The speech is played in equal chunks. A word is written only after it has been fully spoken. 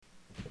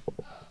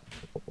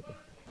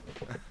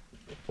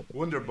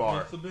Wunderbar.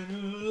 Must have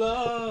been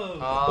love,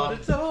 but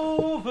it's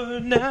over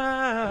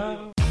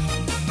now.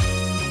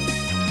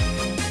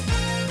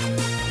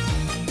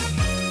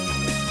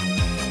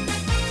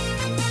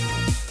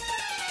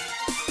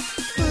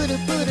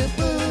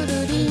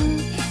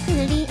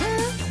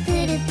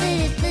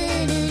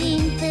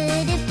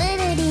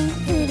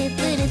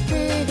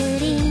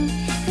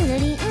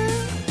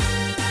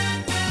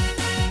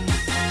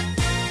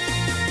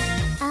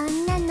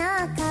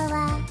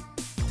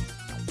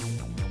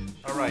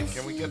 Alright,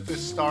 can we get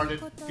this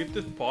started? Get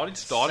this party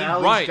started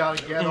Sally's right.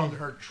 gotta get on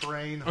her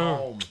train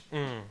home.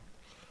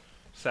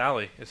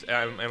 Sally.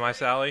 Am I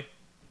Sally?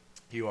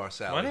 You are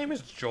Sally. My name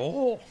is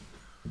Joel.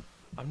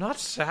 I'm not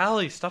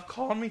Sally. Stop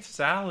calling me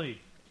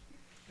Sally.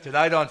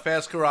 Tonight on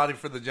Fast Karate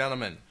for the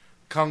Gentlemen,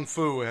 Kung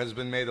Fu has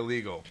been made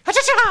illegal.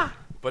 Ha-cha-cha!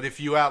 But if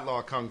you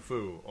outlaw Kung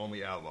Fu,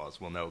 only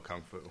outlaws will know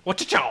Kung Fu.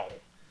 What-cha-chow!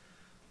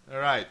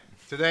 Alright,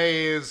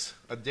 today is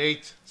a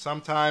date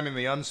sometime in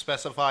the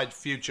unspecified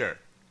future.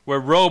 Where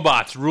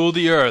robots rule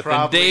the earth,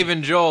 Probably. and Dave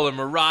and Joel are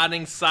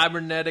marauding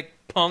cybernetic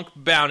punk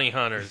bounty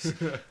hunters,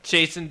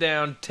 chasing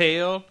down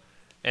tail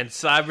and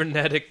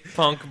cybernetic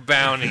punk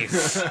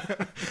bounties.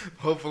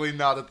 Hopefully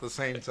not at the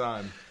same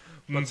time.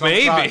 But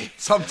Maybe.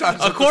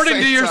 Sometimes According at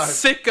the to same your time.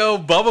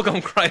 sicko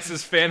Bubblegum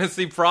Crisis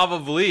fantasy,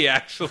 probably,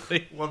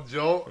 actually. Well,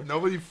 Joel,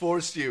 nobody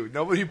forced you.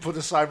 Nobody put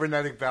a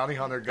cybernetic bounty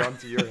hunter gun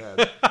to your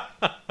head.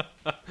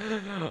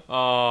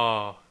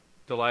 Oh,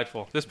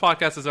 delightful. This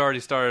podcast has already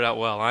started out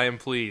well. I am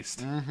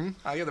pleased.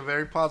 I get a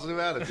very positive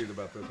attitude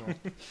about this one.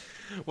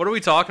 What are we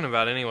talking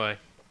about, anyway?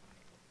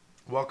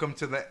 Welcome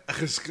to the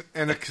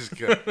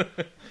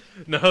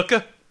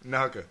Nahuka?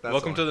 Nahuka.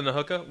 Welcome to the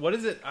Nahuka? What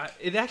is it?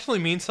 It actually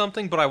means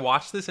something, but I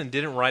watched this and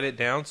didn't write it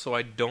down, so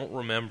I don't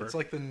remember.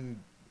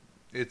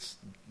 It's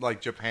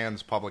like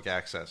Japan's public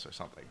access or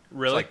something.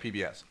 Really? It's like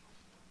PBS,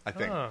 I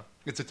think. Ah.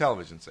 It's a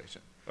television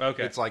station.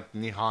 Okay. It's like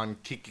Nihon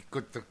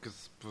Kikikuta.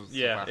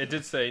 Yeah, it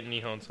did say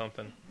Nihon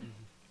something.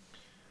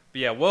 But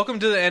yeah, welcome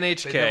to the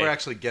NHK. They never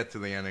actually get to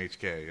the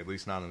NHK, at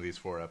least not in these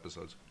 4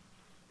 episodes.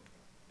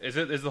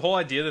 Is the whole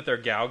idea that their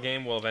Gao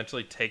game will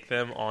eventually take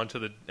them onto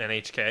the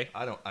NHK?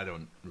 I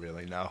don't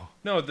really know.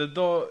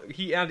 No,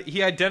 he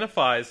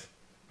identifies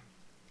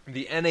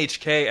the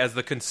NHK as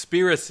the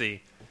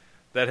conspiracy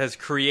that has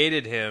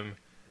created him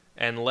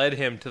and led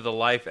him to the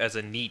life as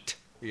a NEET.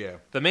 Yeah.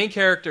 The main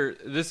character,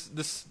 this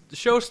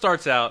show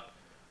starts out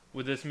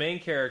with this main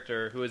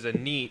character who is a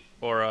NEET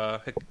or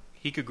a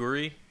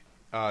Hikaguri.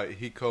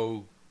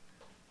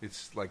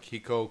 It's like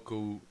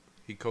Hikoku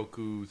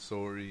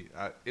Sori.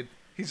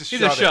 He's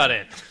a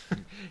shut-in.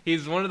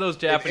 He's one of those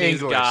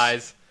Japanese English.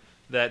 guys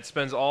that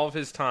spends all of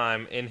his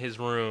time in his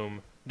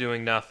room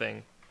doing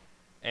nothing.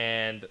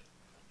 And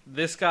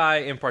this guy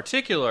in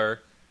particular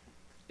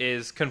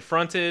is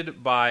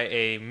confronted by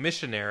a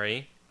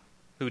missionary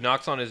who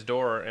knocks on his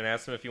door and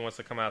asks him if he wants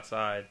to come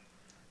outside.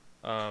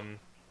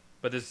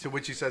 But this To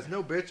which he says,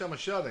 "No, bitch, I'm a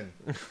shut-in."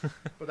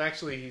 But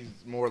actually, he's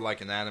more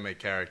like an anime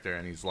character,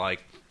 and he's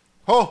like,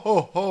 "Ho,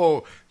 ho,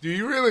 ho! Do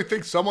you really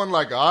think someone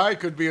like I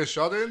could be a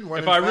shut-in?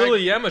 if I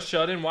really am a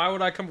shut-in, why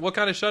would I come? What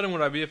kind of shut-in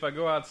would I be if I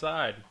go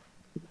outside?"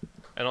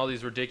 And all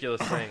these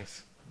ridiculous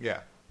things. Yeah.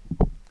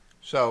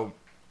 So,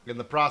 in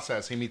the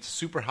process, he meets a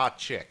super hot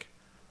chick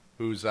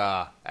who's, in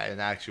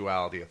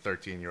actuality, a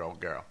 13-year-old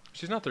girl.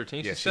 She's not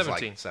 13. Yeah, She's she's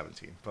 17. like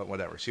 17, but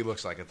whatever. She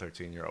looks like a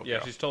 13-year-old Yeah,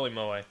 girl. she's totally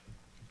moe.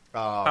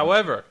 Um,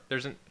 However,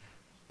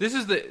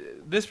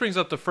 this brings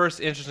up the first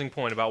interesting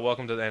point about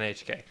Welcome to the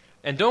NHK.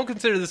 And don't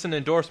consider this an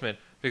endorsement,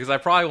 because I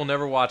probably will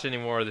never watch any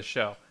more of the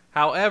show.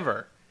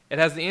 However, it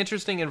has the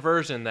interesting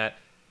inversion that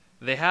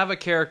they have a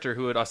character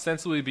who would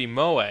ostensibly be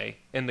moe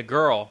in the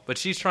girl, but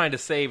she's trying to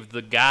save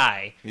the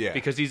guy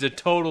because he's a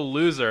total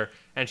loser,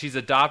 and she's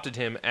adopted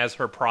him as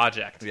her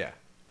project. Yeah.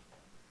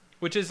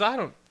 Which is,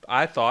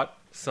 I thought,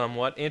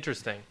 somewhat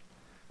interesting.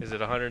 Is it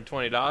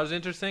 $120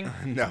 interesting?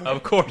 No.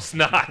 Of course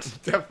not.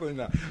 Definitely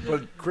not.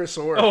 But Chris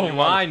Orr,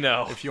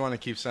 No. if you want to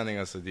keep sending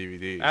us the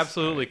DVDs.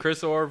 Absolutely.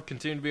 Chris Orr,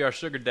 continue to be our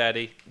sugar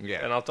daddy.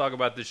 Yeah. And I'll talk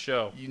about this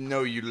show. You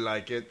know you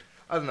like it.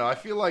 I don't know. I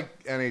feel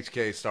like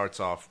NHK starts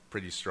off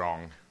pretty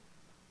strong.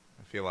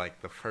 I feel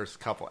like the first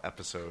couple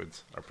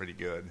episodes are pretty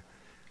good.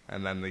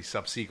 And then the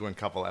subsequent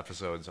couple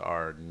episodes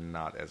are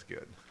not as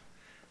good.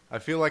 I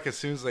feel like as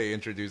soon as they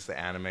introduce the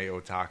anime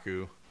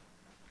otaku,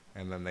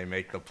 and then they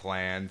make the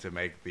plan to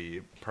make the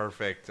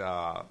perfect,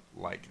 Gao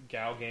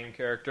game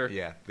character.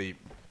 yeah,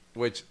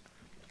 which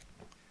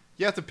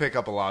you have to pick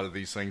up a lot of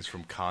these things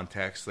from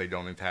context. They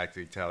don't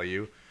exactly tell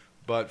you.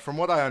 But from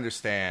what I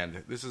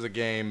understand, this is a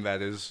game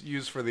that is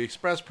used for the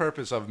express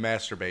purpose of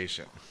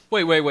masturbation.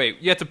 Wait.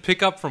 You have to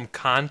pick up from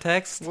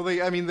context? Well,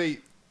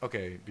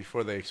 okay,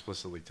 before they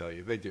explicitly tell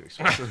you, they do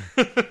explicitly.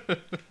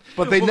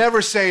 But they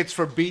never say it's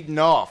for beating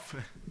off.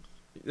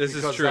 This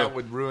is because true. that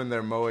would ruin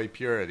their moe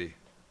purity.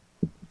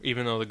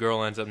 Even though the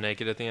girl ends up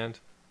naked at the end.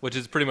 Which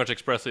is pretty much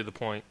expressly the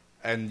point.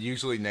 And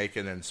usually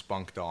naked and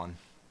spunked on.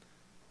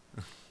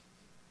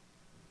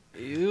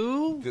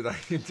 Ew. Did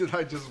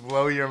I just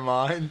blow your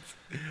mind?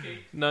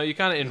 No, you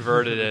kind of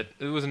inverted it.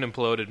 It was an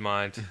imploded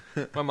mind.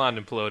 My mind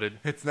imploded.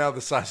 It's now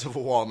the size of a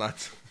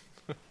walnut,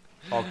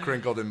 all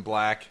crinkled and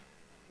black.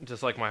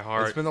 Just like my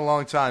heart. It's been a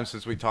long time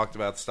since we talked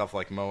about stuff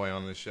like Moe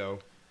on this show.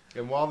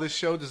 And while this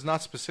show does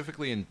not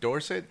specifically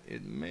endorse it,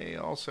 it may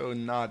also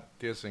not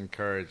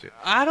disencourage it.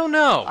 I don't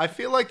know. I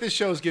feel like this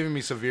show is giving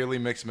me severely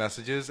mixed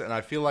messages, and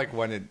I feel like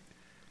when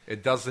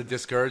it does the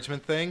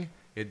discouragement thing,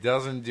 it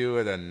doesn't do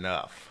it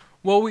enough.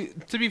 Well,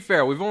 to be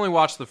fair, we've only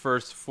watched the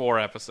first 4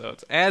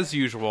 episodes. As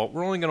usual,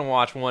 we're only going to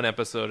watch one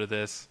episode of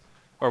this,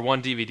 or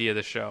one DVD of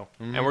the show,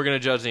 and we're going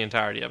to judge the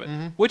entirety of it,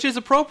 which is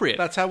appropriate.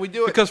 That's how we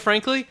do it. Because,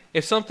 frankly,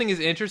 if something is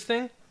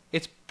interesting,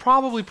 it's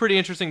probably pretty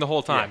interesting the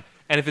whole time. Yeah.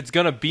 And if it's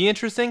going to be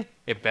interesting,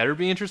 it better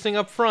be interesting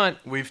up front.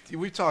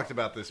 We've talked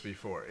about this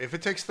before. If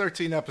it takes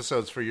 13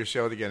 episodes for your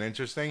show to get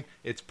interesting,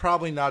 it's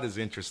probably not as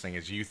interesting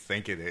as you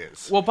think it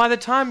is. Well, by the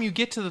time you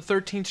get to the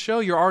 13th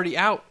show, you're already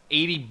out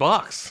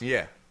 $80.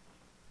 Yeah.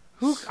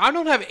 I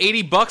don't have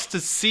 $80 to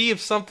see if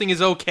something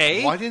is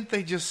okay. Why didn't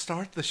they just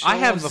start the show? I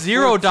have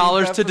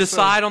 $0 to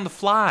decide on the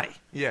fly.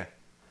 Yeah.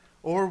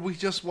 Or we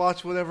just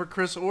watch whatever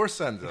Chris Orr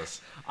sends us.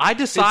 I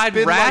decide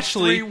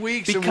rashly like 3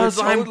 weeks because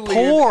and we're totally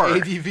I'm poor.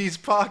 In ADV's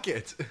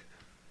pocket.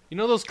 You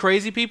know those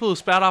crazy people who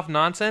spout off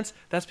nonsense?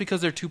 That's because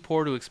they're too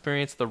poor to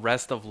experience the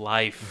rest of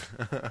life.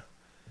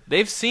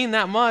 They've seen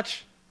that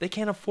much. They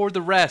can't afford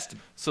the rest,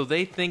 so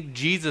they think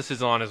Jesus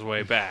is on his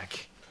way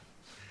back.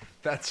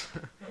 That's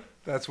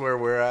where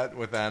we're at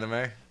with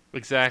anime.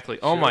 Exactly.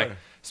 Sure. Oh my.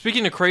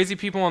 Speaking of crazy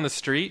people on the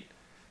street,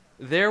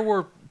 there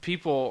were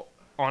people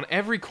on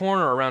every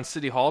corner around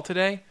City Hall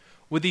today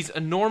with these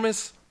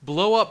enormous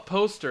blow-up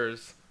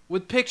posters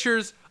with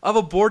pictures of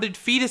aborted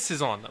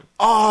fetuses on them.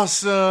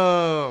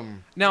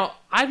 Awesome! Now,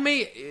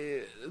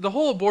 the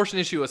whole abortion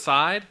issue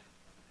aside,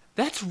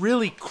 that's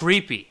really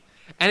creepy.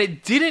 And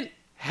it didn't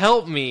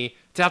help me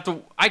to have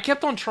to... I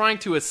kept on trying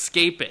to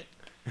escape it.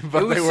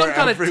 But it was some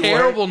kind of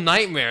terrible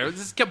nightmare. It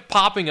just kept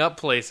popping up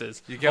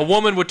places. A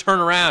woman would turn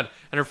around,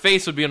 and her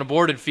face would be an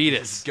aborted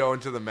fetus. You go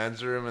into the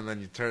men's room, and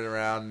then you turn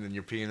around, and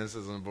your penis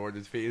is an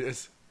aborted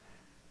fetus.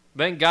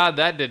 Thank God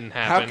that didn't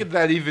happen. How could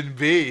that even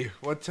be?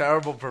 What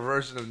terrible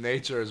perversion of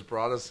nature has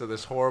brought us to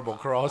this horrible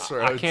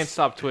crossroads? I can't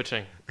stop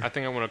twitching. I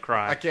think I'm going to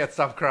cry. I can't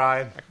stop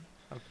crying.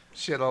 I'm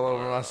shit all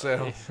over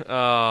myself.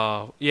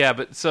 Yeah,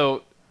 but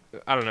so,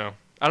 I don't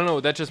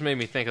know. That just made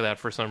me think of that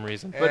for some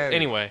reason. But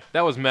anyway,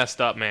 that was messed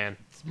up, man.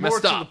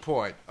 More to the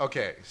point.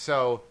 Okay,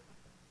 so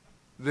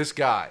this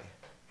guy,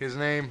 his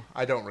name,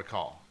 I don't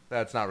recall.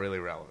 That's not really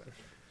relevant.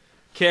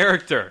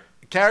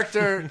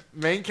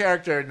 Main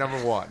character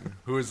number 1,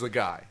 who is the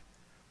guy,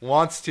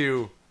 wants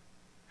to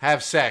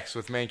have sex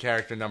with main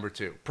character number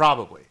 2.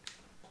 Probably.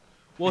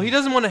 Well, he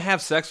doesn't want to have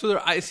sex with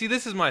her. See,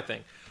 this is my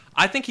thing.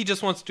 I think he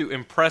just wants to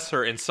impress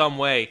her in some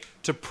way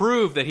to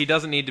prove that he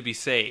doesn't need to be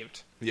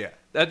saved. Yeah.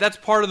 That's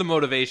part of the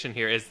motivation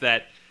here, is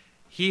that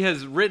he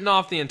has written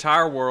off the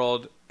entire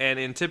world and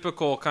in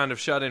typical kind of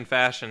shut-in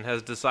fashion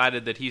has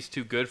decided that he's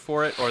too good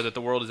for it or that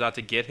the world is out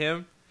to get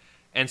him.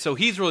 And so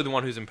he's really the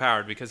one who's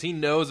empowered because he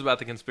knows about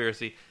the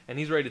conspiracy and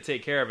he's ready to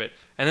take care of it.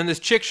 And then this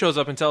chick shows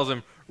up and tells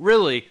him,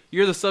 really,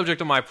 you're the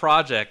subject of my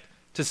project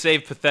to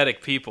save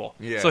pathetic people.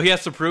 Yeah. So he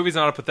has to prove he's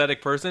not a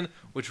pathetic person,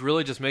 which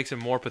really just makes him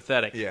more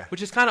pathetic. Yeah.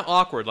 Which is kind of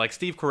awkward, like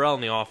Steve Carell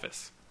in The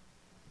Office.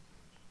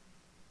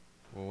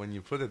 Well, when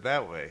you put it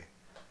that way,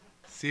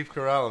 Steve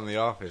Carell in The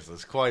Office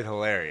is quite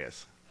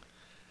hilarious.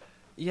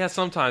 Yeah,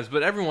 sometimes,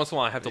 but every once in a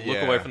while I have to look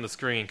away from the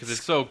screen because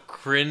it's so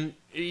cringe.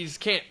 You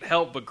just can't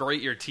help but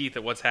grate your teeth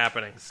at what's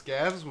happening.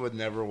 Scavs would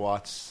never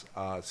watch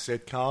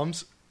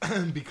sitcoms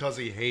because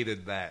he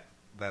hated that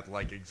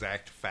like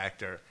exact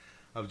factor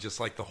of just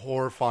like the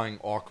horrifying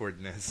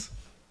awkwardness.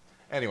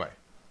 Anyway,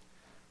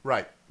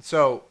 right.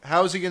 So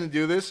how is he going to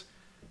do this?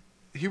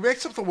 He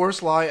makes up the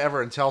worst lie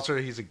ever and tells her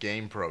he's a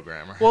game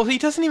programmer. Well, he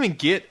doesn't even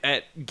get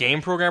at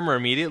game programmer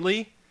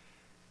immediately.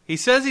 He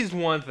says he's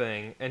one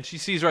thing, and she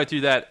sees right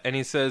through that, and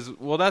he says,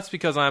 well, that's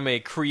because I'm a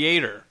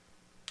creator.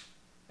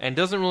 And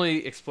doesn't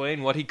really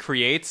explain what he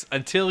creates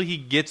until he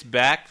gets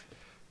back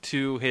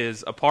to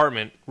his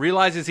apartment,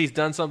 realizes he's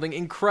done something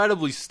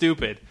incredibly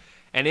stupid,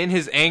 and in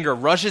his anger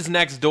rushes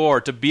next door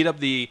to beat up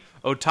the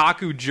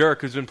otaku jerk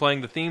who's been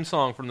playing the theme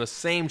song from the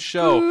same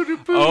show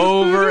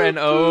over and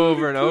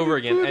over and over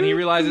again. And he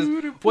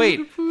realizes,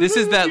 wait, this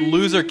is that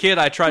loser kid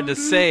I tried to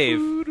save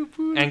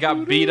and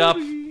got beat up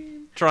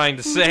trying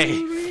to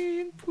save.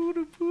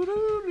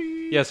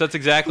 Yes, that's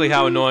exactly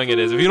how annoying it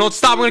is. If you don't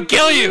stop, I'm going to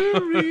kill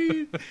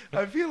you!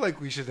 I feel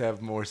like we should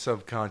have more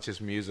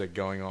subconscious music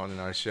going on in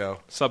our show.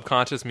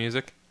 Subconscious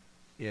music?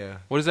 Yeah.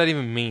 What does that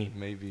even mean?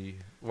 Maybe.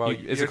 Well,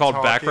 is it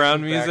called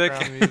background music?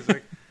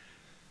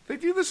 They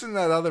do this in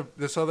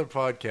this other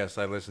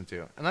podcast I listen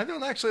to, and I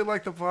don't actually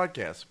like the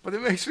podcast, but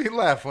it makes me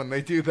laugh when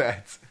they do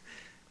that.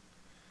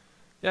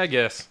 Yeah, I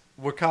guess.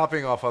 We're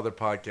copying off other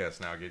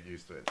podcasts now. Get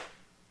used to it.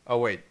 Oh,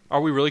 wait.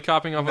 Are we really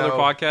copying off other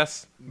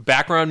podcasts?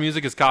 Background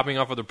music is copying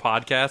off other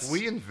podcasts?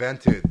 We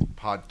invented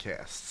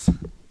podcasts.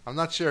 I'm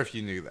not sure if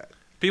you knew that.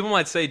 People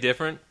might say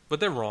different, but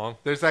they're wrong.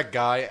 There's that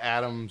guy,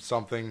 Adam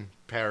something,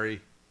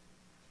 Perry,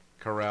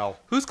 Carell.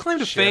 Whose claim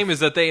to Schiff. fame is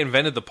that they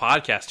invented the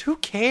podcast? Who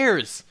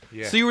cares?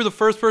 Yeah. So you were the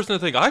first person to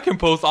think, I can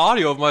post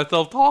audio of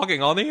myself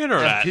talking on the And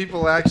internet.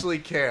 people actually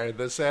care.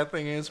 The sad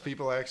thing is,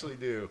 people actually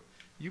do.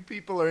 You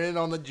people are in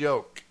on the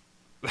joke.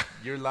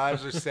 Your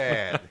lives are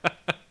sad.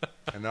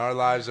 And our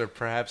lives are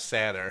perhaps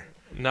sadder.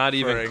 Not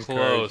even For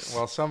close.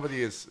 Well,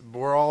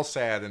 we're all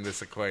sad in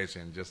this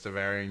equation, just to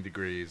varying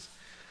degrees.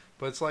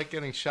 But it's like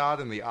getting shot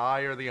in the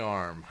eye or the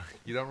arm.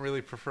 You don't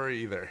really prefer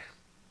either.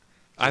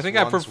 I think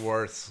one's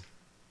worse.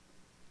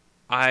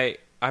 I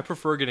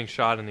prefer getting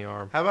shot in the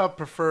arm. How about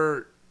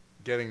prefer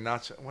getting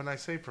not shot? When I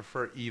say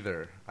prefer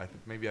either,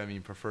 maybe I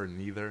mean prefer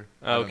neither.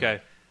 I don't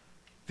Okay.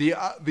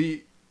 know.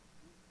 The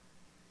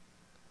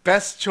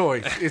best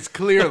choice is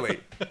clearly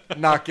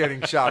not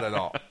getting shot at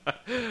all.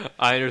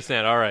 I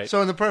understand. All right.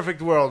 So in the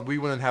perfect world, we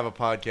wouldn't have a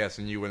podcast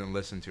and you wouldn't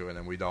listen to it,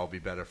 and we'd all be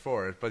better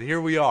for it. But here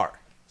we are.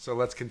 So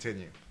let's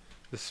continue.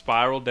 The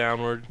spiral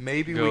downward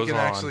Maybe we goes can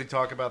on. actually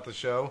talk about the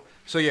show.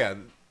 So yeah,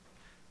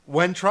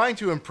 when trying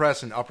to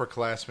impress an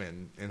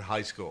upperclassman in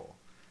high school,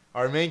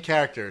 our main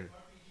character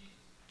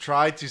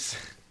tried to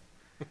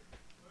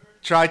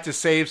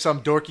save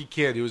some dorky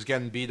kid who was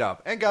getting beat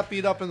up and got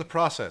beat up in the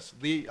process.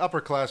 The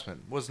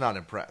upperclassman was not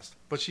impressed,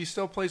 but she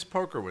still plays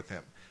poker with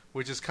him,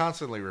 which is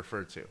constantly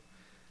referred to.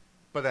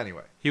 But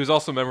anyway, He was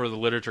also a member of the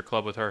literature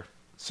club with her.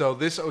 so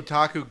this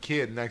otaku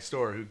kid next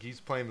door who keeps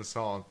playing the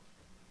song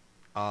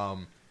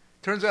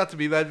turns out to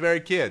be that very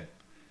kid.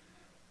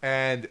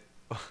 And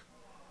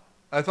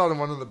I thought in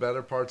one of the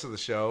better parts of the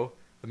show,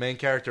 the main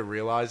character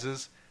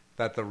realizes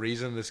that the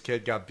reason this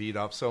kid got beat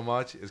up so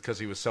much is because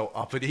he was so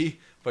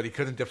uppity, but he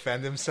couldn't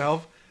defend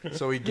himself.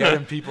 So he'd get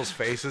in people's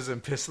faces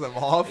and piss them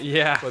off,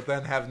 Yeah. but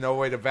then have no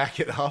way to back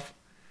it up.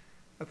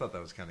 I thought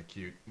that was kind of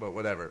cute, but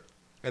whatever.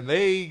 And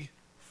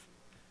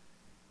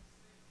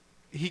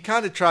he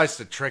kind of tries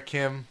to trick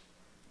him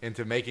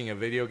into making a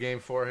video game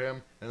for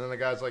him, and then the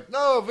guy's like,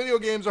 no, video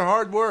games are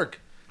hard work,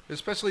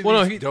 especially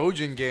these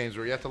Dojin games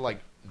where you have to like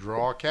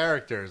draw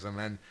characters and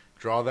then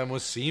draw them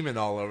with semen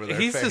all over their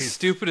He's face. the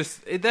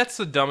stupidest. That's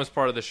the dumbest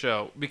part of the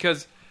show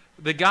because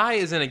the guy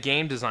is in a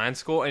game design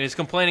school and he's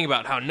complaining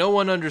about how no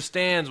one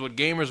understands what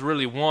gamers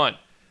really want.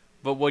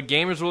 But what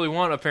gamers really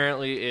want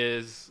apparently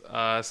is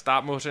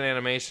stop motion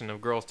animation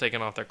of girls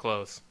taking off their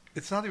clothes.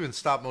 It's not even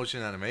stop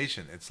motion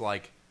animation. It's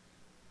like,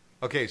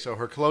 okay, so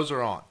her clothes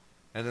are on,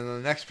 and then in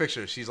the next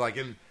picture she's like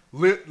in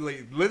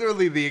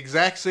literally the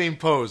exact same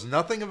pose.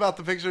 Nothing about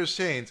the picture has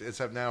changed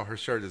except now her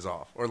shirt is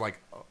off, or like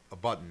a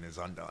button is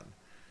undone.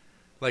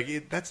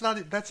 Like that's not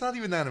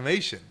even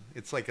animation.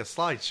 It's like a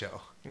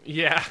slideshow.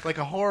 Yeah. It's like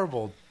a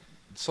horrible,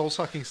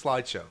 soul-sucking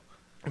slideshow.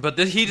 But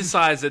he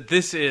decides that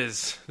this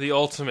is the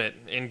ultimate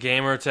in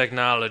gamer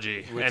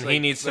technology, Which and he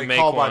needs to they make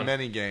call one. by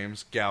many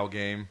games, Gal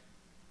Game,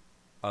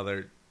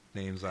 other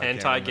names I can't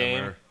Hentai game.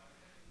 remember.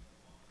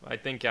 I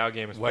think Gal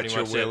Game is Wet pretty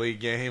Your much Willy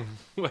game.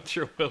 it. What's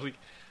your willy?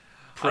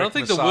 I Prick don't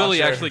think the willy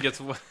massager. actually gets.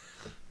 Well,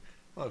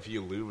 if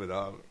you lube it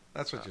up,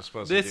 that's what you're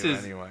supposed This to do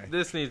is anyway.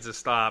 this needs to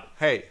stop.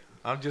 Hey,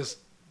 I'm just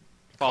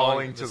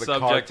Following calling to the the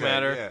subject cartel.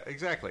 matter. Yeah,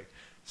 exactly.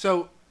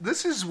 So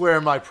this is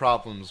where my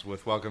problems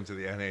with Welcome to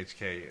the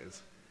NHK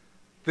is.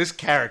 This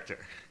character,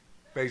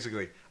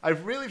 basically. I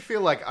really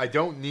feel like I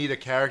don't need a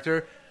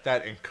character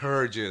that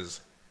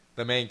encourages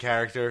the main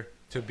character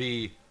to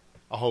be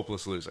a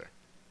hopeless loser.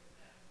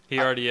 He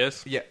already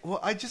is. Yeah, well,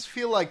 I just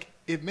feel like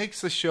it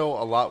makes the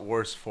show a lot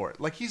worse for it.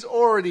 Like, he's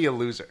already a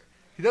loser.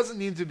 He doesn't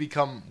need to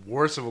become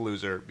worse of a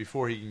loser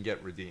before he can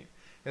get redeemed.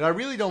 And I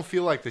really don't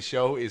feel like the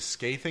show is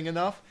scathing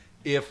enough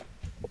if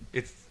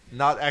it's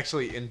not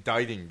actually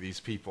indicting these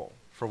people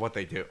for what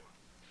they do.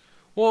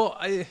 Well,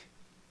 I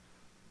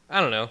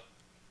don't know.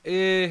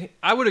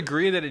 I would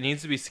agree that it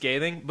needs to be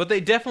scathing, but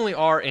they definitely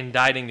are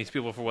indicting these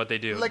people for what they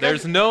do. Like,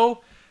 There's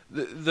no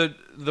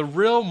the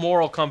real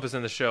moral compass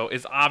in the show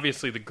is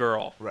obviously the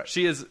girl. Right.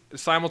 She is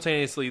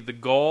simultaneously the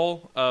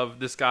goal of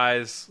this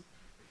guy's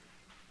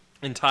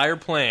entire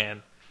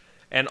plan,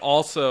 and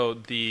also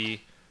the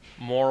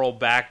moral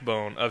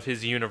backbone of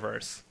his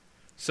universe.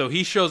 So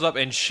he shows up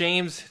and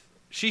shames.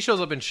 She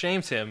shows up and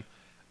shames him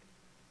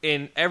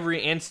in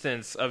every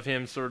instance of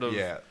him sort of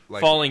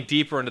falling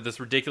deeper into this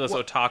ridiculous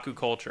otaku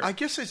culture. I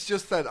guess it's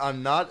just that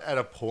I'm not at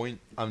a point,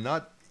 I'm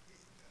not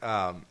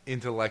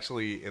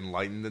intellectually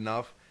enlightened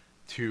enough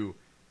to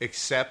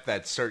accept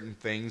that certain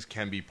things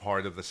can be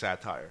part of the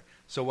satire.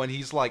 So when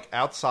he's like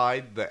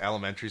outside the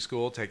elementary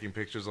school taking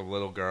pictures of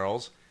little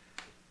girls,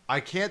 I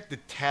can't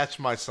detach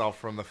myself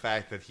from the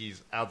fact that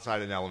he's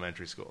outside an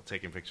elementary school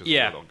taking pictures of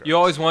little girls. You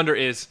always wonder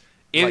is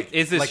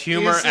this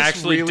humor is this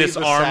actually really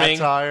disarming? The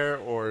satire,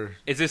 or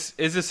is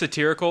this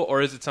satirical,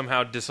 or is it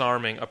somehow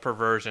disarming a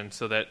perversion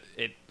so that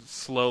it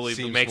slowly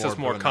Seems makes us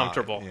more benign,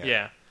 comfortable?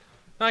 Yeah.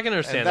 I can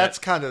understand and that. that's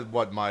kind of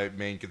what my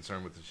main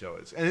concern with the show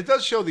is. And it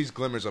does show these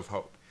glimmers of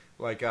hope.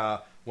 Like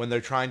when they're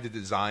trying to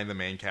design the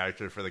main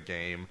character for the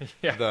game.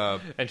 Yeah.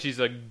 And she's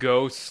a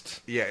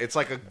ghost. Yeah, it's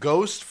like a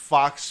ghost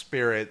fox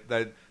spirit,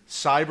 that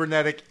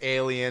cybernetic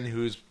alien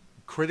who's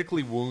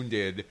critically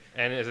wounded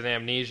And is an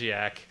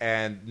amnesiac.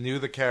 and knew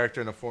the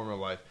character in a former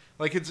life.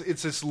 Like,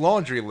 it's this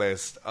laundry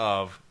list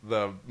of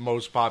the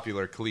most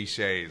popular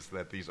cliches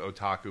that these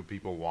otaku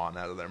people want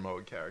out of their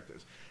mode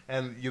characters.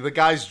 And the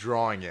guy's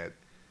drawing it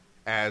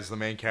as the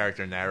main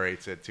character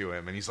narrates it to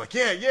him. And he's like,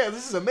 yeah,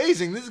 this is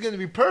amazing. This is going to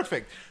be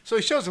perfect. So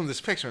he shows him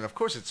this picture, and of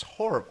course it's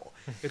horrible.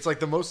 It's like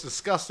the most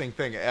disgusting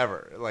thing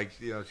ever. Like,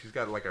 you know, she's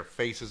got like her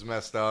face is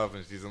messed up,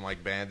 and she's in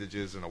like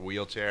bandages in a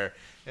wheelchair.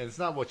 And it's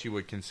not what you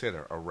would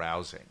consider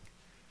arousing,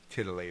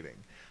 titillating.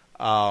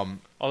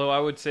 Although I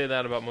would say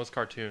that about most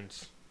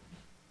cartoons.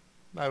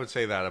 I would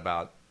say that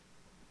about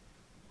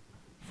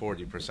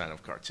 40%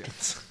 of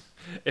cartoons.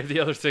 If the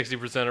other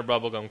 60% are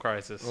Bubblegum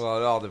Crisis. Well,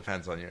 it all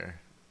depends on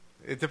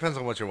it depends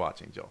on what you're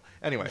watching, Joel.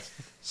 Anyway,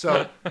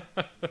 so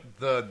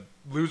the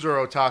loser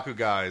otaku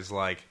guy is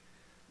like,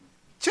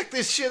 check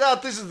this shit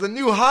out, this is the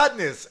new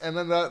hotness. And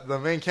then the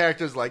main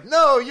character's like,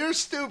 no, you're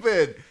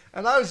stupid.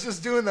 And I was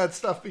just doing that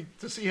stuff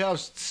to see how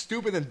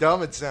stupid and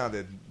dumb it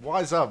sounded.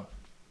 Wise up,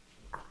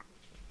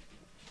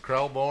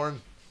 Krellborn.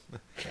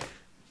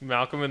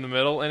 Malcolm in the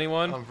Middle,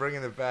 anyone? I'm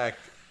bringing it back.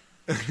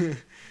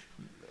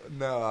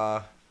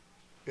 No,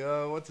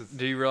 what's it?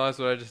 Do you realize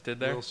what I just did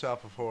there? Little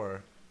Shop of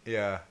Horror.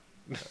 Yeah.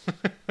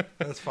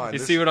 That's fine. You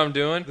see what I'm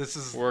doing? This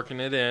is working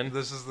it in.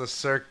 This is the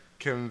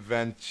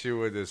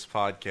Circumventuous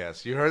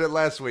podcast. You heard it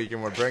last week,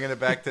 and we're bringing it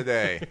back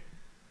today.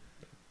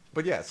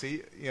 But yeah,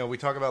 see, you know, we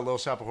talked about Little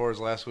Shop of Horrors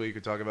last week.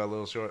 We talked about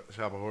Little Shop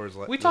of Horrors.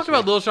 We talked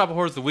about Little Shop of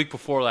Horrors the week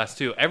before last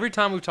too. Every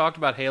time we've talked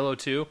about Halo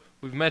 2,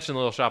 we've mentioned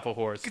Little Shop of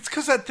Horrors. It's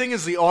because that thing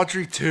is the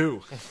Audrey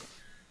 2.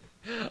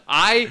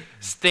 I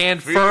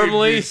stand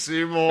firmly.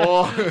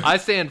 I I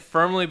stand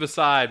firmly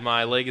beside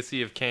my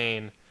Legacy of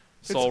Kain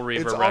Soul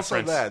Reaver it's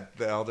reference. Also that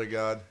the Elder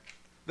God.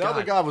 The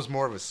Elder God was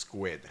more of a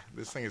squid.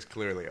 This thing is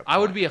clearly a. I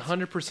would be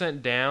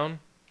 100% down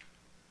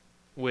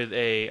with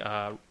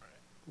a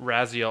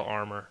Raziel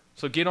armor.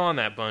 So get on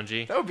that,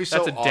 Bungie. That would be so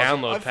That's a awesome.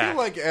 download I pack. feel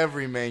like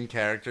every main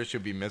character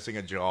should be missing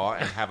a jaw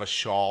and have a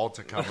shawl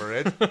to cover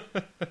it,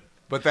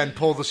 but then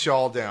pull the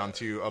shawl down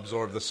to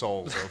absorb the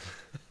souls of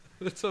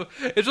It's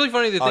really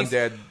funny that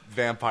undead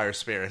vampire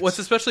spirits. What's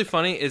especially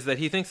funny is that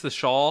he thinks the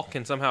shawl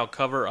can somehow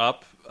cover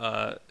up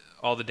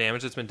all the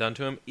damage that's been done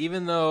to him,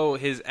 even though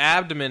his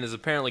abdomen is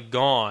apparently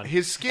gone.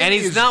 His skin and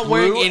he's is not blue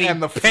wearing any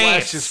and the pants.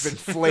 flesh has been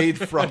flayed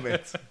from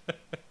it.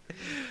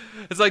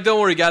 It's like, don't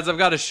worry, guys, I've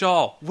got a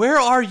shawl. Where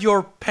are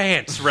your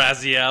pants,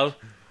 Raziel?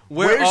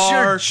 Where's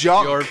are your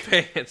junk? your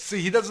pants?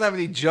 See, he doesn't have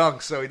any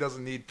junk, so he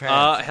doesn't need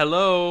pants.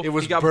 Hello. It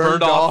was he got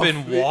burned burned off off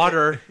in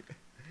water.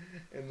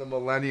 In the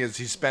millenniums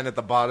he spent at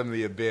the bottom of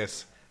the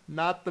abyss.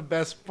 Not the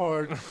best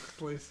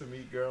place to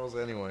meet girls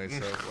anyway,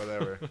 so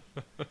whatever.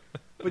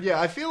 But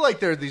yeah, I feel like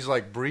there are these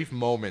like brief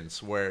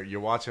moments where you're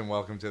watching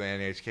Welcome to the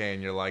NHK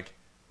and you're like,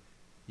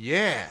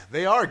 yeah,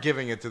 they are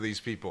giving it to these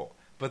people.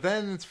 But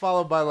then it's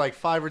followed by like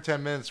 5 or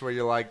 10 minutes where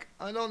you're like,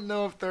 I don't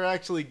know if they're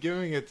actually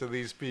giving it to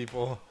these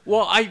people.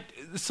 Well,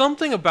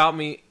 something about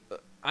me,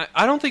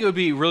 I don't think it would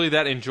be really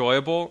that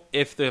enjoyable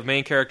if the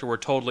main character were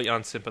totally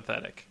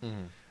unsympathetic.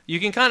 Mm-hmm. You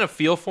can kind of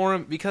feel for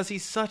him because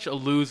he's such a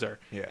loser.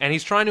 Yeah. And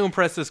he's trying to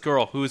impress this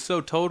girl who is so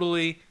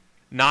totally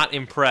not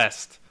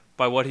impressed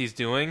by what he's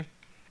doing.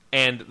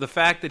 And the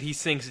fact that he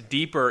sinks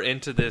deeper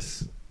into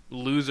this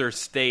loser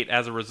state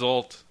as a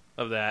result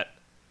of that,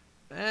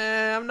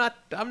 I'm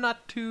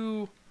not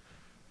too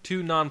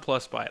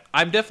nonplussed by it.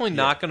 I'm definitely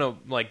not going to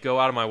like go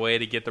out of my way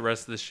to get the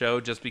rest of the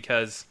show just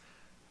because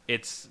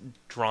it's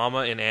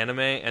drama in anime,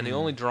 and the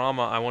only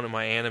drama I want in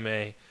my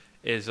anime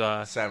is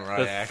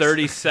Samurai the X.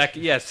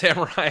 30-second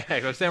Samurai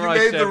X. Or Samurai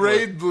you made the Champloo.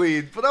 raid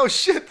bleed, but oh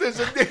shit, there's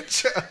a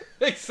ninja.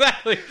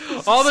 Exactly.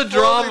 All the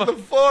drama. The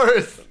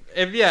forest.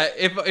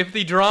 If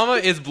the drama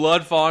is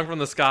blood falling from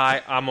the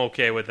sky, I'm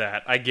okay with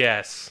that, I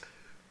guess.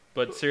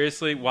 But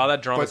seriously, while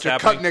that drama's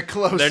happening, cutting it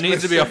close, there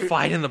needs to be a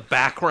fight in the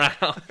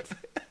background.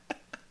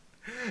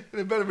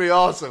 It better be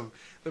awesome.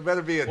 There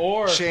better be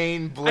a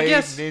chain blade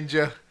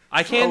ninja.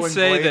 I can't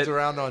say blades that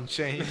around on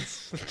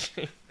chains.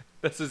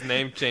 That's his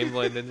name,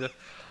 Chainblade Ninja.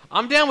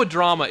 I'm down with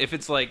drama if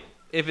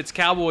it's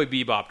Cowboy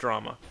Bebop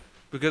drama,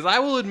 because I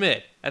will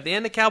admit, at the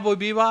end of Cowboy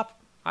Bebop,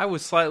 I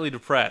was slightly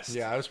depressed.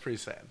 Yeah, I was pretty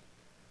sad.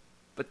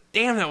 But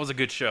damn, that was a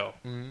good show.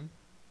 Mm-hmm.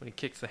 When he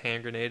kicks the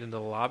hand grenade into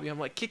the lobby, I'm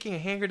like, kicking a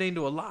hand grenade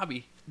into a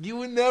lobby. You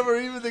would never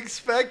even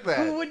expect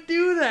that. Who would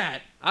do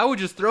that? I would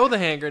just throw the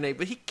hand grenade,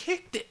 but he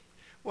kicked it.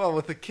 Well,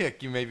 with the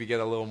kick, you maybe get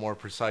a little more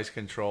precise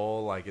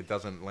control. Like, it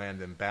doesn't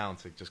land and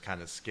bounce. It just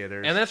kind of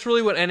skitters. And that's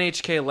really what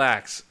NHK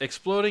lacks.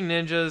 Exploding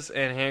ninjas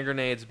and hand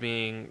grenades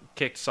being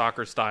kicked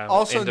soccer style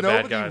also, into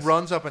bad guys. nobody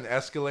runs up an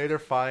escalator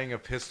firing a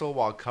pistol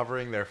while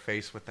covering their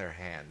face with their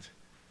hand.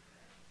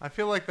 I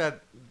feel like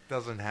that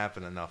doesn't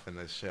happen enough in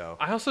this show.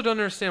 I also don't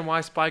understand why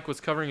Spike was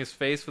covering his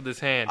face with his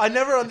hand. I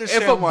never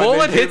understand if a why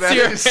bullet they do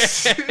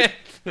hits that. your hand,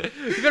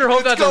 you better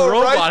hope that's a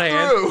robot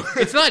hand.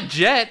 It's not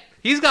Jet.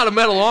 He's got a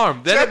metal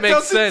arm. Then Jet it makes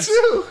does it sense.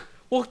 too.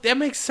 Well, that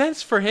makes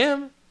sense for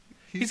him.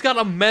 He's got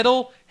a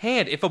metal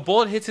hand. If a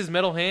bullet hits his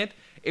metal hand,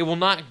 it will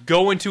not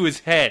go into his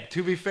head.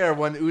 To be fair,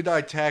 when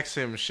Uday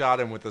Taksim shot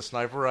him with the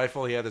sniper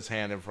rifle, he had his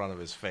hand in front of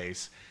his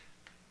face.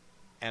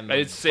 And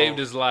It saved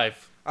his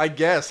life. I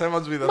guess. That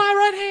must be the... My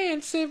right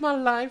hand saved my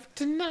life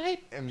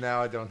tonight. And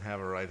now I don't have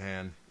a right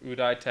hand.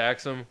 Uday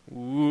Taksim.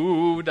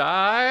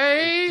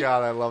 Uday.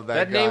 God, I love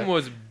that That guy. name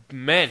was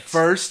meant.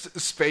 First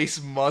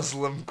space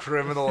Muslim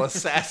criminal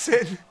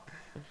assassin.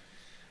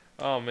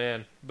 Oh,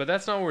 man. But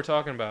that's not what we're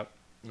talking about.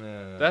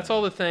 That's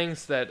all the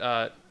things that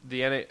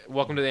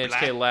Welcome to the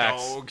NHK Black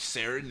lacks. Dog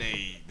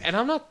Serenade. And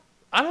I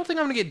don't think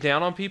I'm going to get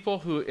down on people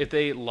who, if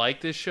they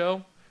like this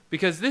show,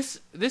 because this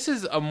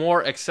is a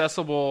more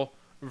accessible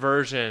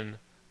version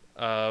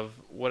of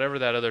whatever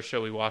that other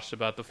show we watched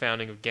about the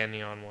founding of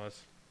Genion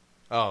was.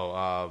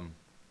 Oh,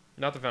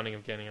 Not the founding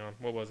of Genion.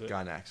 What was it?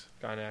 Gainax.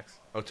 Gainax.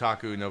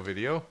 Otaku no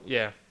Video.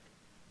 Yeah.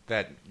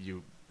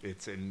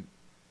 It's an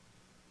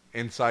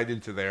insight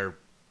into their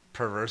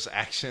perverse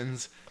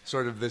actions.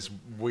 Sort of this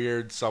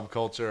weird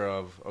subculture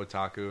of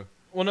otaku.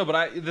 Well, no,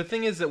 but the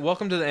thing is that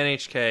Welcome to the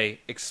NHK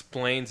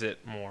explains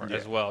it more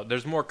as well.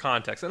 There's more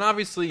context. And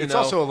obviously, It's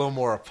also a little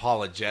more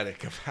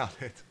apologetic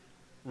about it.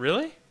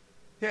 Really?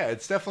 Yeah,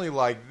 it's definitely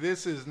like,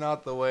 this is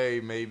not the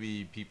way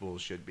maybe people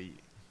should be.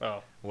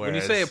 Oh. Whereas, When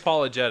you say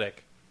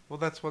apologetic, well,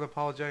 that's what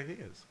apologetic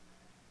is.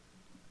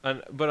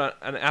 an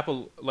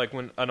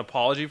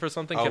apology for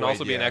something can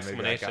also be an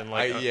explanation.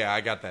 I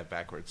got that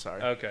backwards,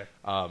 sorry. Okay.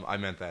 I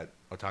meant that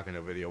Otaku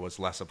no Video was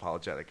less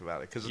apologetic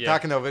about it. Because Yeah.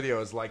 Otaku no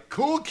Video is like,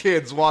 cool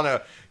kids want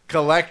to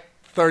collect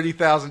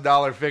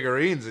 $30,000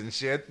 figurines and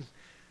shit.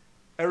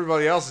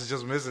 Everybody else is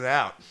just missing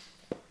out.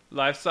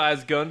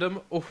 Life-size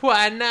Gundam?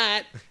 Why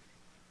not?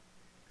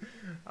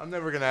 I'm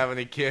never going to have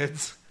any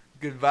kids.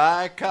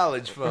 Goodbye,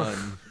 college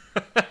fund.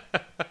 But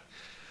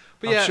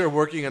I'm yeah, sure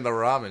working in the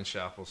ramen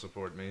shop will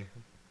support me.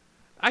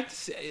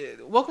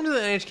 Welcome to the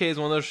NHK is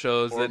one of those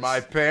shows Or my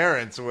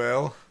parents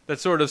will. that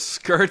sort of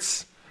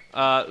skirts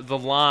the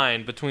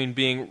line between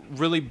being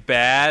really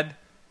bad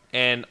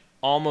and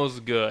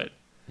almost good.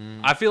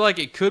 I feel like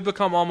it could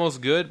become almost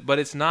good, but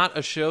it's not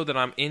a show that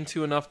I'm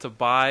into enough to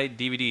buy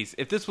DVDs.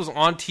 If this was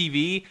on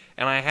TV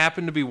and I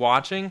happened to be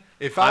watching,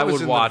 If I was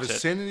would in watch the it.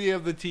 vicinity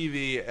of the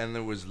TV and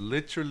there was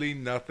literally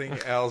nothing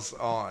else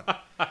on.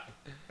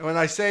 And when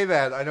I say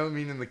that, I don't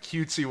mean in the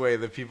cutesy way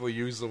that people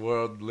use the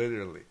word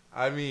literally.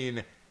 I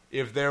mean,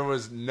 if there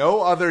was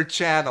no other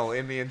channel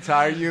in the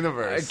entire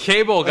universe,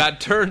 Cable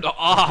got turned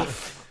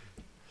off.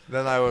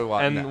 then I would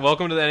watch. And No.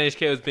 Welcome to the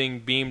NHK was being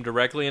beamed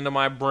directly into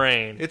my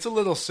brain. It's a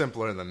little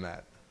simpler than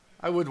that.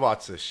 I would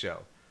watch this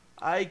show.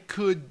 I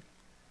could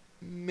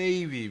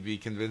maybe be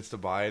convinced to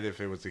buy it if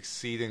it was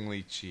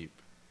exceedingly cheap.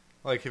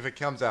 Like if it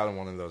comes out in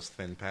one of those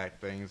thin pack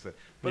things.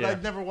 But Yeah.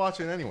 I'd never watch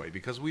it anyway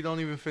because we don't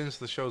even finish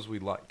the shows we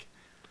like.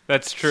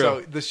 That's true.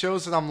 So the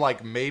shows that I'm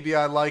like, maybe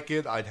I like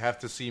it, I'd have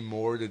to see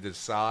more to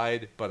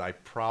decide, but I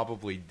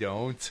probably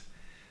don't.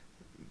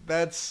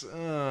 That's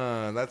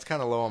kind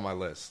of low on my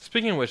list.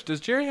 Speaking of which, does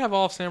Jerry have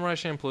all of Samurai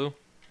Champloo?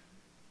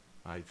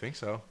 I think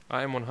so.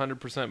 I am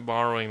 100%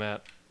 borrowing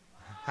that.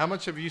 How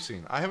much have you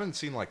seen? I haven't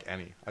seen like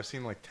any. I've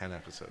seen like 10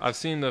 episodes. I've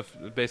seen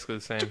basically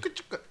the same.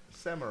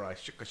 Samurai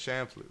Shuka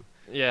Shampoo.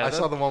 Yeah, I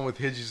saw the one with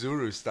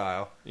Hijizuru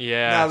style.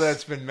 Yeah. Now that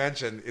it's been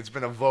mentioned, it's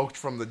been evoked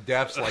from the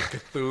depths like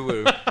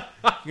Cthulhu.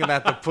 You're going to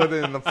have to put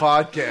it in the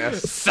podcast.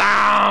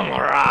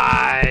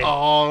 Samurai.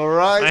 All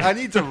right. I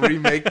need to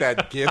remake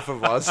that gif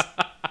of us.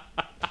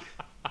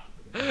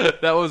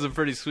 That was a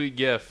pretty sweet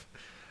GIF.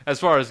 As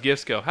far as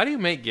GIFs go, how do you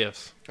make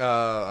GIFs? I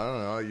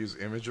don't know. I use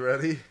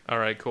ImageReady. All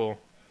right, cool.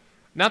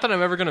 Not that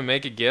I'm ever going to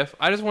make a GIF.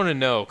 I just want to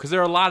know because there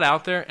are a lot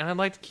out there, and I'd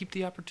like to keep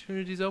the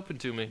opportunities open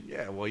to me.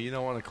 Yeah, well, you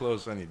don't want to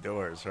close any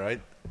doors, right?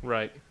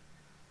 Right.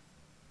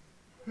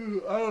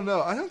 I don't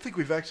know. I don't think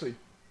we've actually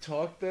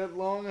talked that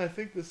long. I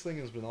think this thing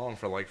has been on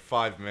for like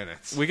 5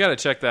 minutes. We got to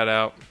check that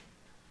out.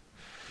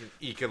 We can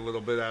eke a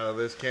little bit out of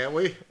this, can't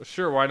we?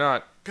 Sure, why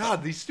not?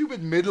 God, these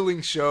stupid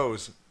middling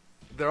shows.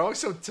 They're always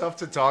so tough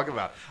to talk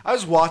about. I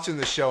was watching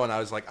the show and I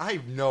was like, I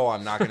know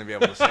I'm not going to be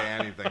able to say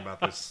anything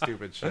about this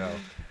stupid show.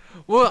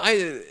 Well,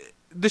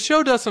 the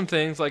show does some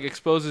things like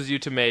exposes you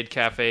to maid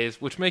cafes,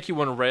 which make you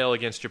want to rail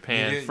against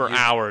Japan for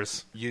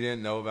hours. You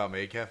didn't know about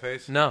maid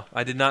cafes? No,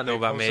 I did not know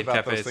about maid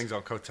about cafes. those things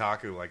on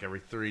Kotaku like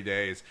every 3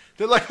 days.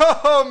 They're like,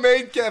 oh,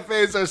 maid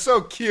cafes are so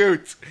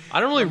cute.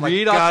 I don't really I'm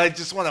read. Like, God, I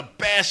just want to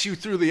bash you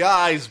through the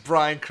eyes,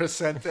 Brian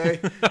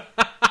Crescente.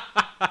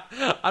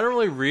 I don't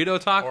really read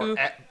otaku.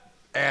 Or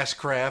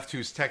Ashcraft,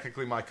 who's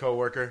technically my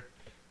coworker.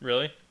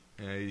 Really?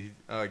 Yeah,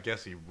 I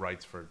guess he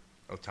writes for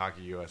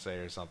Otaku USA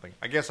or something.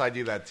 I guess I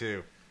do that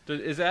too.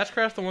 Is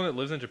Ashcraft the one that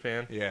lives in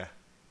Japan? Yeah.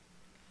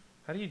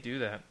 How do you do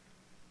that?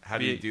 How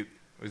do you do?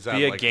 Is that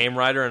be a like, game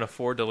writer and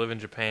afford to live in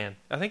Japan?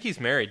 I think he's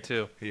married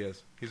too. He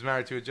is. He's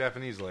married to a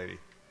Japanese lady.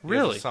 He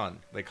Really? has a son.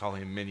 They call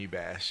him Mini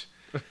Bash.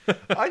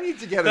 I need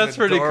to get That's an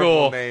pretty adorable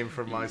cool. name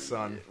for my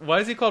son. Why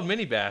is he called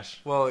Mini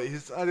Bash? Well, I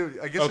guess Oh,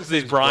 his 'cause he's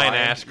name's Brian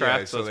Ashcraft, yeah,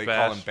 so so it's they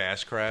Bash. call him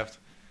Bashcraft.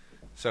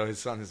 So his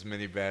son is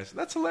Mini Bash.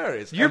 That's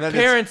hilarious. Your And then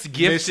parents it's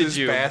gifted Mrs.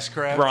 you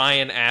Bashcraft.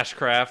 Brian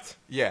Ashcraft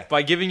Yeah.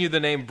 by giving you the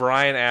name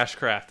Brian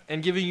Ashcraft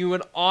and giving you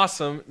an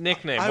awesome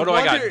nickname. I What do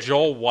I wonder- got?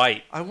 Joel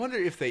White. I wonder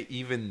if they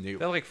even knew.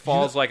 That like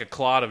falls like a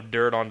clod of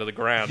dirt onto the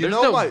ground. You There's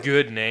know no my-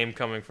 good name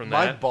coming from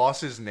My that.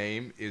 boss's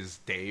name is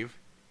Dave.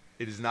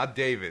 It is not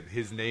David.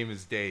 His name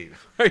is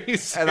Dave. Are you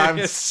serious? And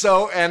I'm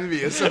so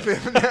envious of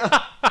him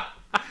now.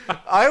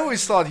 I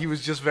always thought he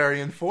was just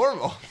very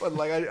informal. But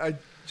like I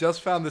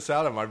just found this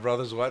out at my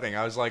brother's wedding.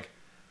 I was like,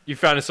 You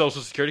found a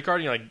social security card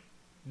and you're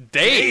like,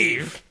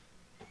 Dave?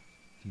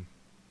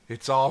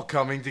 it's all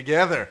coming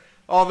together.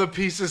 All the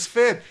pieces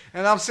fit.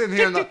 And I'm sitting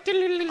here and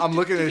I'm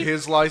looking at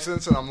his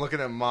license and I'm looking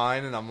at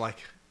mine and I'm like,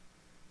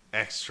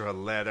 extra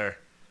letter.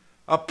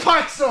 A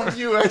pox on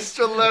you,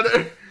 extra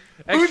letter.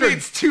 Extra- Who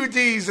needs 2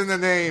 D's in the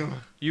name?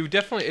 You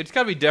definitely, it's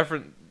got to be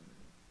different.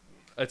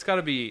 It's got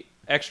to be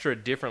extra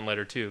different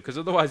letter too, because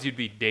otherwise you'd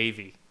be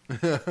Davey.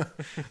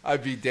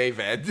 I'd be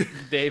David.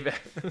 David.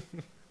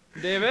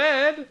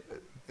 David?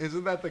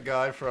 Isn't that the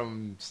guy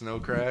from Snow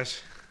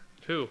Crash?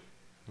 Who?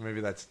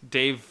 Maybe that's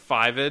Dave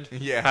Fivid?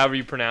 Yeah. However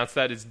you pronounce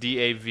that, it's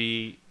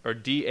D-A-V or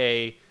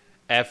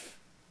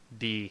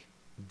D-A-F-D.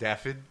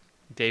 Daffyd.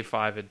 Dave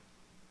Fivid.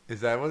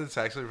 Is that what it's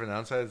actually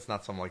pronounced as? It's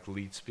not some like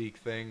leet speak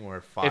thing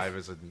where 5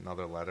 is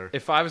another letter.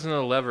 If 5 is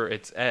another lever,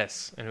 it's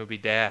S, and it would be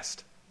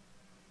Dast.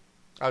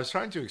 I was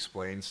trying to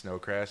explain Snow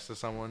Crash to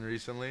someone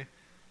recently.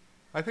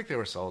 I think they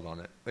were sold on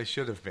it. They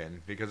should have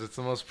been because it's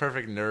the most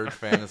perfect nerd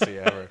fantasy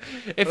ever.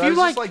 If But I you was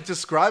like, just like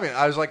describing it.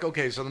 I was like,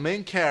 okay, so the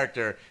main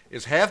character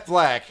is half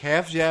black,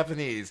 half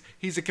Japanese.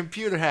 He's a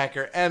computer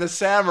hacker and a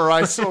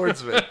samurai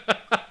swordsman.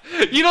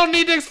 you don't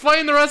need to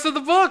explain the rest of the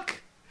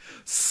book.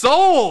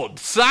 Sold.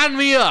 Sign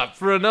me up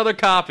for another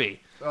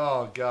copy.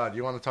 Oh God,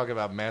 you want to talk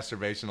about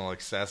masturbational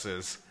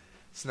excesses?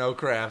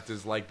 Snowcraft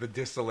is like the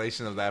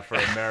distillation of that for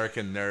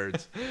American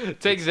nerds.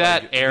 Take It's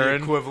that, like the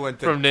Aaron, equivalent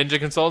to- from Ninja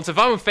Consultants. If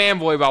I'm a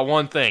fanboy about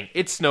one thing,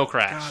 it's Snow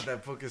Crash. God,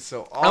 that book is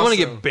so awesome. I want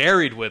to get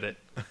buried with it.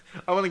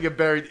 I want to get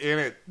buried in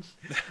it.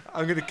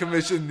 I'm going to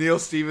commission Neil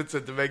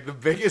Stephenson to make the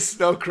biggest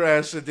Snow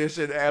Crash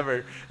edition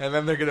ever, and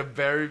then they're going to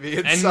bury me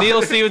inside. And Neil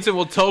it. Stephenson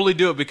will totally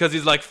do it because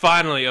he's like,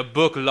 finally, a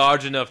book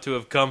large enough to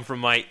have come from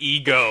my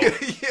ego.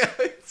 Yeah,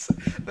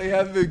 they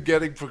have been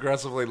getting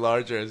progressively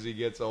larger as he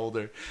gets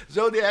older.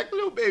 Zodiac,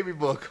 little baby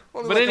book.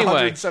 Only But like anyway,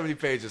 170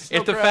 pages.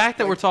 If the Snowcraft, fact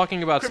that like we're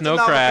talking about Snow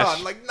Crash,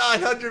 Cryptonomicon, like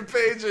 900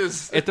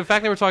 pages. if the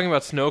fact that we're talking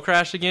about Snow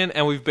Crash again,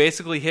 and we've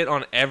basically hit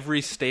on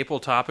every staple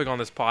topic on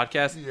this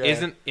podcast, Yeah.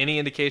 isn't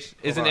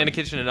on.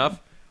 indication enough?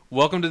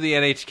 Welcome to the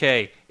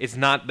NHK. It's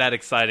not that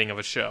exciting of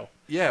a show.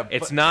 Yeah,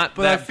 It's not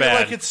but that I feel bad.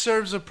 like it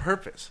serves a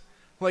purpose.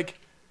 Like,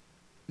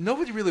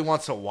 nobody really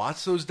wants to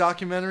watch those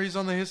documentaries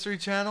on the History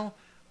Channel,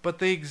 but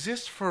they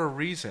exist for a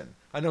reason.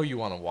 I know you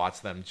want to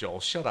watch them, Joel.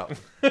 Shut up.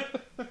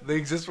 They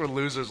exist for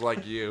losers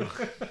like you.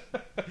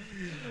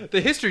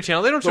 The History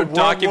Channel, they don't The show World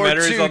War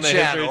documentaries II on the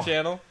channel. History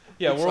Channel.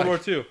 Yeah, It's World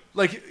like- War II.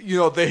 Like, you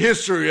know, the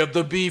history of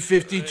the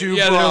B-52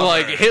 Yeah, bomber. they're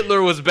like,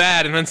 Hitler was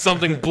bad, and then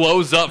something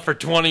blows up for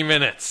 20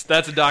 minutes.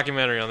 That's a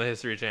documentary on the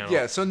History Channel.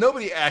 Yeah, so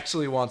nobody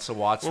actually wants to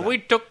watch When them. we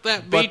took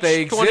that But beach,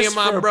 they 20 of exist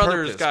my for a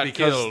brothers purpose got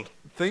because killed.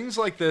 things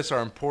like this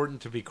are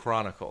important to be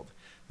chronicled.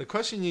 The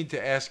question you need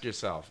to ask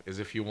yourself is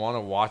if you want to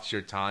watch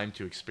your time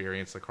to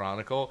experience the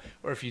chronicle,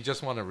 or if you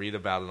just want to read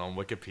about it on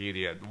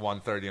Wikipedia at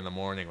 1:30 in the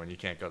morning when you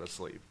can't go to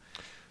sleep.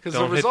 Because the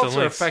Don't hit the results are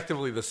links.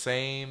 effectively the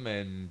same,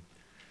 and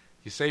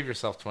you save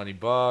yourself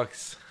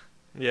 $20.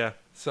 Yeah.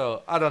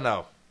 So I don't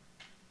know.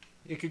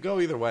 It could go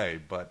either way,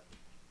 but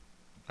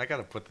I got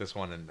to put this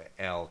one in the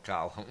L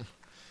column.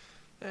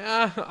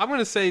 I'm going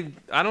to say,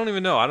 I don't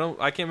even know.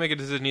 I can't make a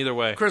decision either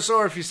way. Chris,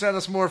 or if you sent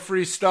us more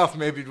free stuff,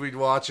 maybe we'd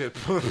watch it.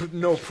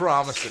 No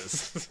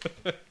promises.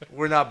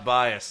 We're not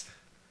biased.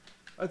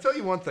 I'll tell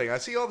you one thing. I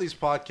see all these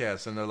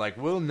podcasts, and they're like,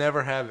 we'll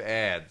never have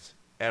ads.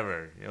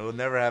 Ever. You know, we'll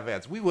never have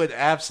ads. We would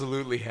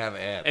absolutely have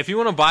ads. If you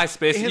want to buy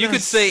space, In you a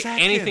could say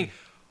second. anything.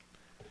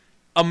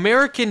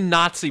 American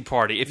Nazi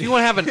Party. If you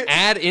want to have an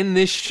ad in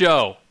this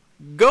show,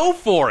 go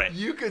for it.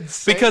 You could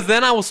say... Because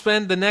then I will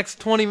spend the next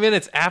 20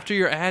 minutes after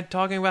your ad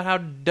talking about how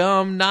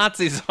dumb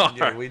Nazis are.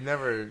 Yeah, we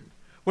never...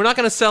 We're not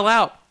going to sell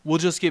out. We'll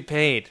just get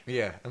paid.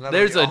 Yeah. And that'll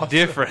There's be a awesome.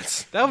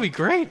 difference. That would be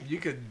great. You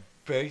could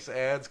base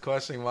ads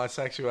questioning my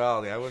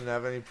sexuality. I wouldn't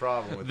have any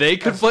problem with They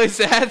it. could place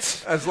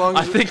ads. As long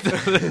I as... think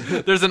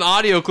there's an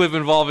audio clip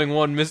involving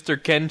one Mr.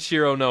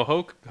 Kenshiro no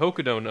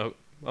Hokudo no.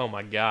 Oh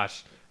my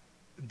gosh.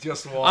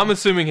 Just one. I'm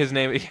assuming his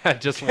name. Yeah,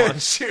 just one.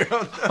 Kenshiro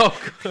no...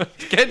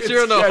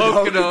 Kenshiro no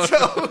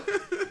Hokudo.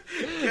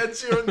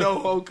 Kenshiro no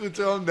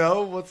Hokuto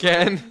no. What's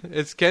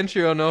It's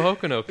Kenshiro no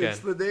Hokuno Ken. It's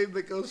the name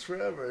that goes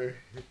forever.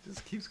 It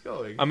just keeps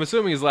going. I'm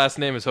assuming his last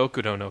name is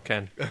Hokudo no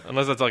Ken,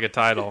 unless that's like a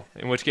title.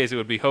 In which case, it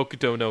would be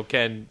Hokuto no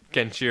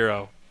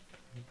Kenshiro.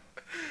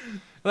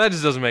 Well, that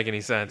just doesn't make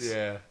any sense.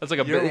 Yeah. That's like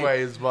a Your bit-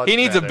 way is much He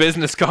needs a better.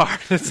 business card.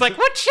 It's like,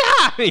 what's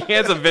up? He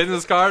hands a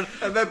business card.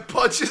 And then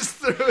punches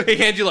through He it.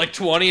 hands you like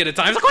 20 at a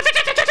time. He's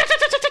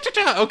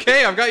like,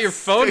 okay, I've got your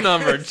phone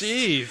number.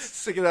 Jeez.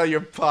 Stick it out of your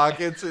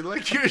pockets and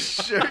like your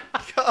shirt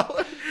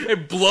collar.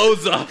 It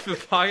blows up the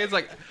pockets.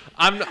 Like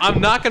I'm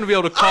not going to be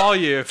able to call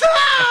you.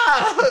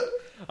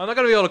 I'm not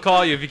going to be able to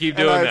call you if you keep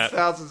doing and I that. have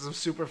thousands of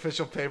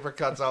superficial paper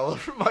cuts all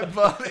over my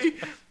body.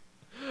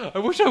 I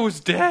wish I was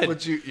dead.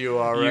 But you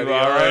already You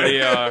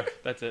already are.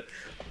 That's it.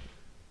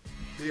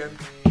 The end.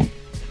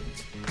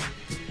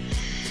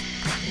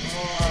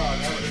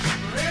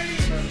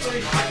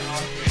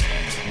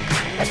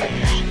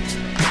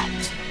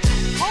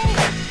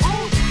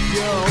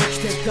起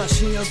きてっか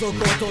深夜続行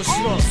とし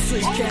ろ水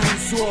拳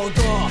騒動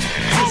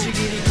辻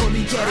切り飛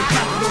び蹴り覚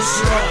悟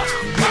しろ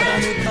まだ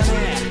抜かね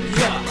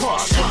えよっ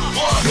しゃ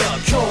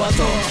今日は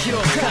どう広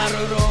が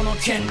るローの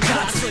喧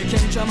嘩水拳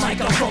ジャマイ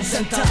カコン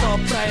センタート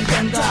ップラインベ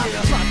ンダー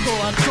バッド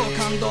アット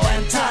感動エ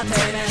ンターテ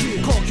イ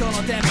メント公共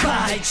の電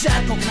波一夜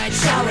国内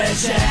チャレン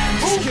ジ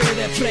地球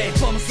でプレイ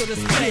ボムする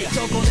スプレイ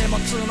どこでも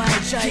繋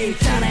いじゃい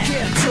かね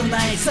繋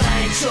い最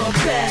長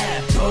ベ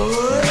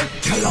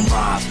ッキャラ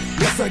マー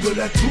やさぐ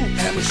れ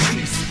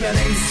 2MC スペ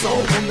リンソー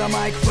オンダ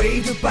マイクフェ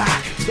イドバ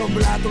ックドンブ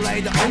ラッドレ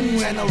イドオ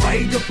ンへの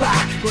レイドバ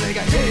ックこれ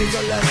がヘイザ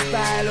レス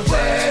タイルフ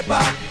ェイ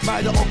バー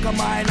毎度お構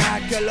いな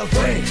ければフ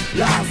ェイ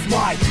ランス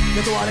マイク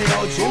雇われよ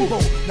人望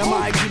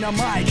生意気な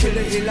マイ切り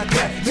開け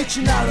未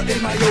知なる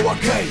今夜明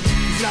けい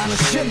ずらの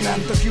信念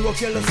時を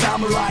切る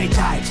侍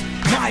タイプ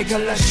前か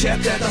ら知っ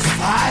てたス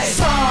タイル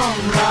サ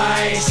ム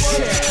ライ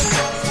シップ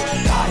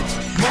タイ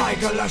プ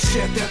前から知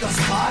ってたス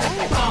タ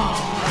イルサ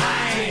ム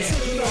ライシッ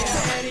プ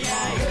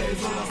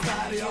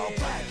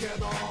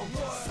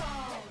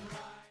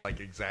like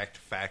exact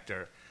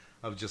factor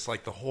of just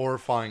like the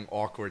horrifying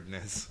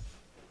awkwardness.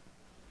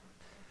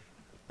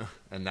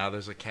 And now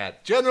there's a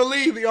cat. General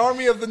Lee, the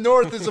army of the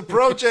North is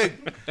approaching.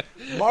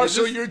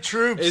 Marshal your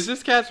troops. Is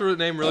this cat's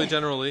name really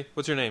General Lee?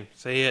 What's your name?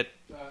 Say it.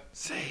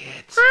 Say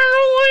it.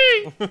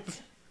 General Lee.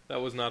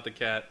 That was not the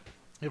cat.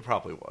 It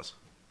probably was.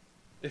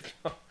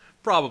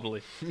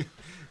 Probably.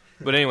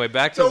 But anyway,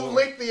 back to Don't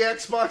lick the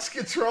Xbox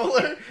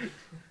controller.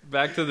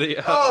 Back to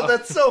the. Oh,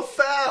 that's so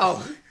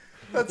foul.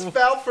 That's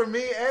foul for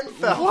me and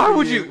foul Why for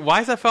would you. you?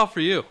 Why is that foul for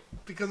you?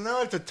 Because now I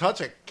have to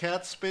touch a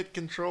cat spit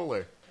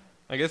controller.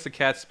 I guess the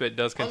cat spit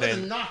does I'm gonna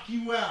contain knock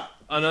you out.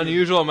 an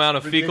unusual amount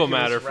of fecal Ridiculous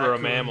matter for a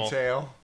raccoon mammal. Tail.